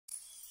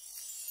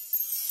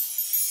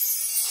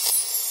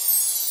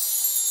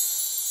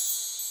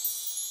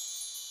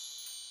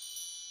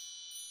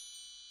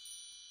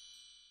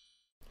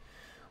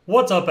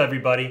What's up,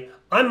 everybody?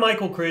 I'm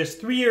Michael Chris,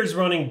 3 years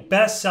running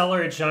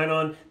bestseller at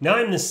ShineOn. Now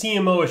I'm the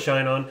CMO of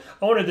ShineOn.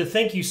 I wanted to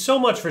thank you so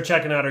much for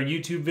checking out our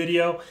YouTube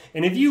video.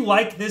 And if you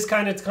like this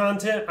kind of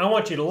content, I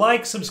want you to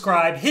like,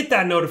 subscribe, hit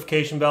that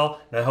notification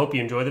bell, and I hope you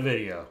enjoy the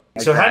video.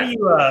 Okay. So how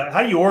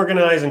do you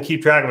organize and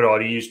keep track of it all?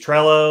 Do you use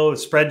Trello, a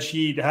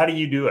spreadsheet? How do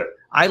you do it?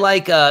 I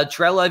like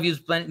Trello. I've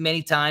used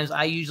many times.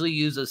 I usually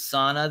use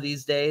Asana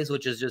these days,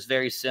 which is just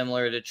very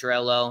similar to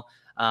Trello.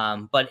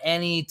 But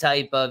any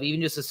type of,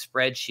 even just a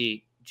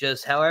spreadsheet,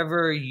 just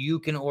however you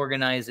can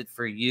organize it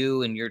for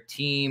you and your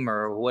team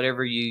or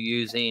whatever you're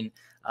using,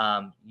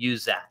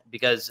 use that.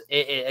 Because,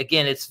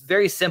 again, it's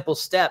very simple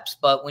steps.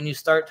 But when you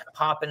start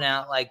popping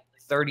out like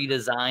 30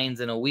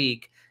 designs in a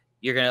week,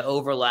 you're going to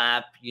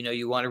overlap. You know,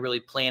 you want to really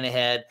plan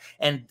ahead.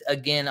 And,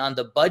 again, on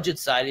the budget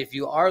side, if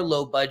you are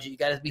low budget, you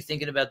got to be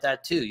thinking about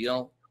that too. You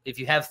don't. If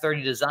you have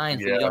 30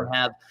 designs, but you don't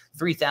have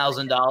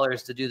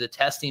 $3,000 to do the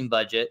testing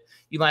budget,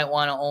 you might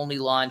want to only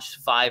launch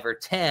 5 or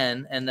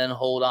 10 and then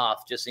hold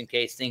off just in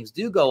case things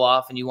do go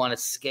off and you want to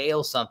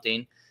scale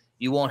something.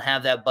 You won't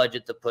have that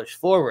budget to push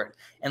forward.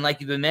 And like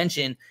you've been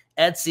mentioned,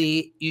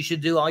 Etsy, you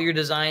should do all your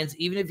designs,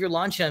 even if you're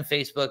launching on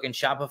Facebook and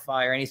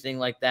Shopify or anything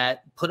like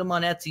that, put them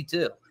on Etsy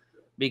too.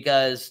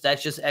 Because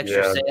that's just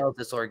extra sales.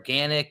 It's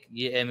organic.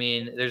 I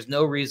mean, there's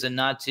no reason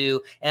not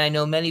to. And I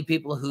know many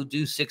people who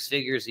do 6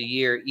 figures a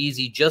year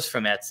easy just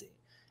from Etsy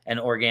and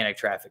organic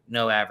traffic,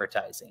 no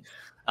advertising.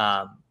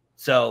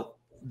 So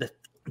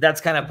that's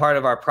kind of part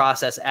of our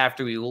process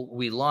after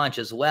we launch,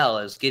 as well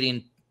as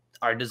getting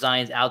our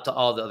designs out to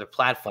all the other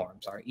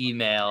platforms, our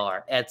email,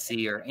 our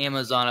Etsy, or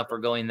Amazon if we're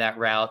going that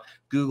route,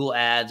 Google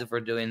Ads if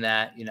we're doing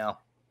that, you know.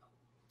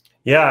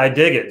 Yeah, I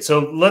dig it.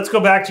 So let's go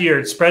back to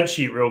your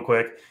spreadsheet real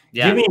quick.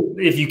 Yeah. Give me,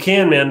 if you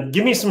can, man,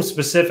 give me some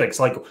specifics.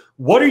 Like,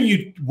 what data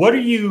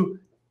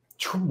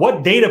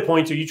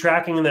points are you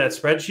tracking in that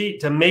spreadsheet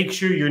to make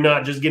sure you're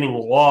not just getting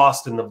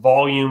lost in the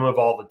volume of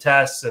all the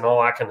tests and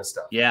all that kind of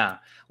stuff? Yeah.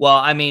 Well,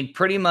 I mean,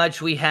 pretty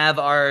much we have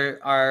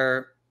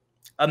our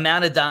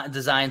amount of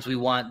designs we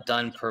want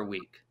done per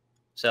week.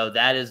 So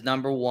that is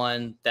number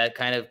one. That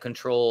kind of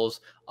controls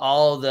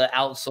all the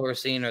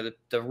outsourcing or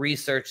the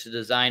research, the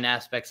design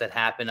aspects that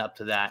happen up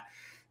to that.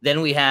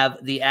 Then we have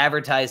the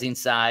advertising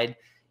side.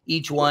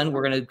 Each one,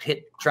 we're going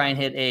to try and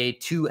hit a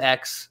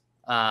 2x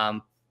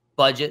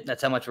budget.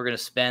 That's how much we're going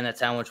to spend. That's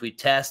how much we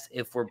test.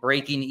 If we're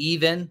breaking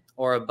even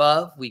or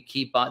above, we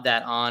keep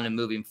that on and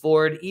moving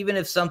forward. Even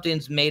if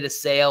something's made a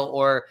sale,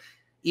 or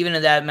even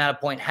at that amount of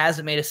point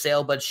hasn't made a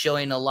sale but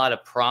showing a lot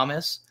of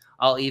promise,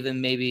 I'll even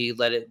maybe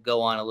let it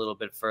go on a little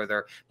bit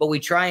further. But we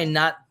try and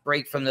not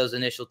break from those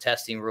initial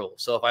testing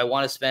rules. So if I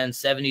want to spend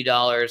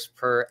 $70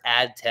 per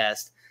ad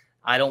test,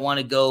 I don't want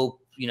to go,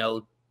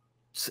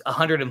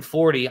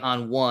 140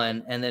 on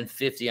one and then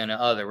 50 on the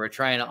other. We're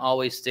trying to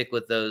always stick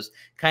with those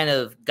kind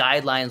of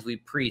guidelines we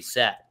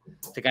preset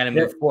to kind of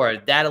move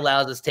forward. That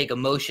allows us to take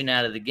emotion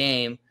out of the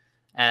game.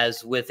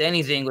 As with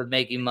anything with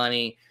making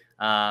money,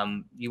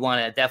 you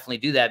want to definitely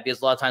do that,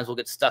 because a lot of times we'll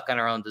get stuck on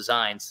our own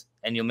designs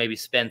and you'll maybe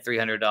spend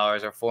 $300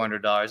 or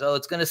 $400. Oh,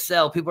 it's going to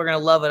sell. People are going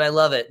to love it. I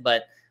love it.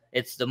 But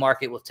it's the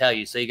market will tell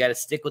you. So you got to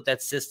stick with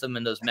that system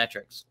and those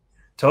metrics.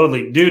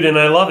 Totally, dude. And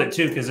I love it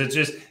too, because it's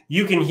just,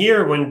 you can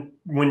hear when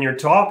you're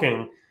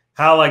talking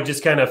how like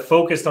just kind of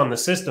focused on the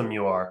system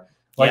you are.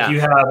 Like you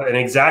have an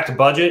exact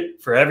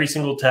budget for every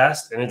single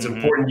test, and it's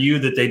important to you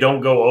that they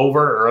don't go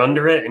over or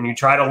under it. And you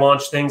try to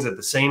launch things at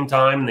the same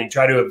time, and they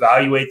try to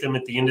evaluate them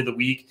at the end of the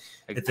week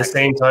at the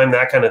same time,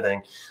 that kind of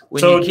thing.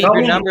 When you keep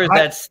your numbers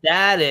that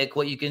static,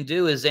 what you can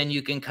do is then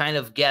you can kind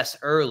of guess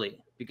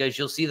early, because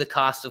you'll see the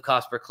cost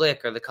per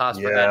click or the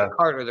cost per add to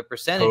cart or the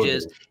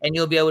percentages, and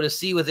you'll be able to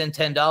see within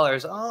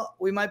 $10, oh,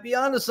 we might be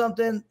onto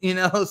something,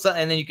 so,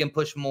 and then you can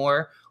push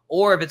more.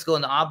 Or if it's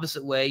going the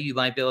opposite way, you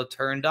might be able to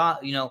turn off,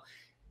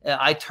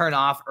 I turn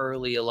off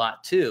early a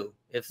lot too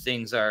if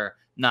things are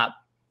not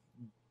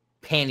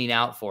panning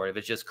out for it. If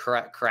it's just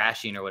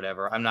crashing or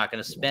whatever, I'm not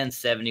going to spend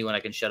 70 when I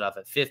can shut off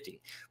at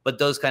 50. But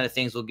those kind of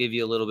things will give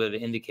you a little bit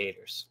of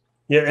indicators.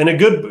 Yeah, and a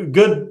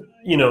good,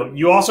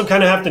 you also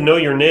kind of have to know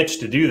your niche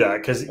to do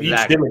that, because each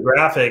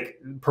demographic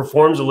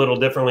performs a little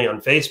differently on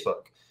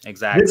Facebook.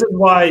 Exactly. This is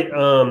why,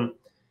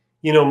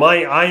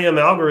 my IM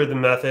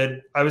algorithm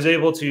method, I was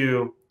able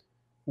to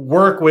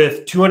work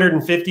with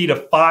 250 to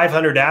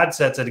 500 ad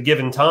sets at a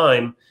given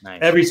time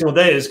every single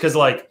day, is because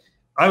like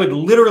I would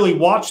literally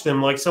watch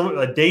them like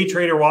a day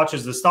trader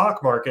watches the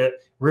stock market,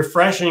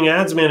 refreshing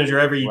ads manager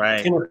every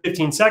 10 or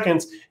 15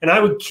 seconds. And I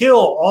would kill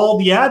all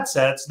the ad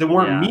sets that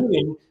weren't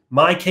meeting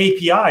my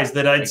KPIs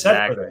that I'd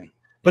set for them.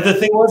 But the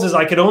thing was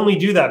I could only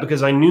do that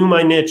because I knew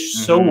my niche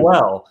so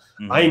well.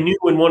 I knew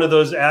when one of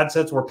those ad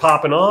sets were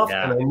popping off,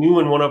 and I knew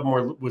when one of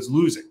them was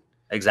losing.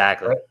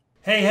 Exactly. Right?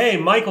 Hey,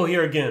 Michael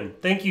here again.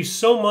 Thank you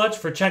so much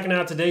for checking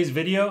out today's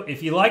video.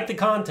 If you like the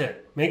content,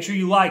 make sure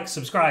you like,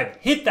 subscribe,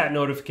 hit that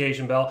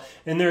notification bell.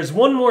 And there's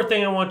one more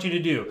thing I want you to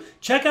do.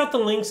 Check out the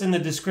links in the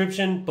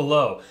description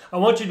below. I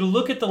want you to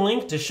look at the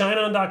link to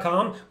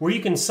ShineOn.com, where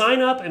you can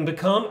sign up and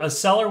become a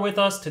seller with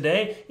us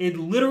today. It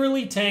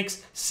literally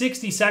takes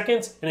 60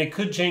 seconds and it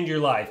could change your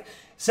life.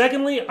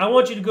 Secondly, I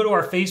want you to go to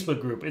our Facebook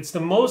group. It's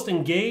the most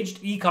engaged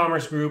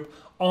e-commerce group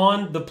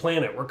on the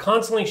planet. We're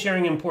constantly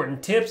sharing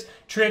important tips,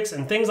 tricks,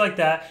 and things like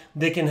that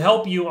that can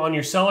help you on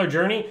your seller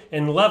journey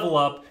and level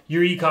up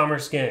your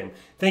e-commerce game.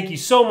 Thank you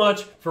so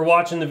much for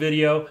watching the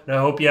video, and I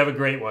hope you have a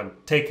great one.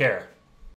 Take care.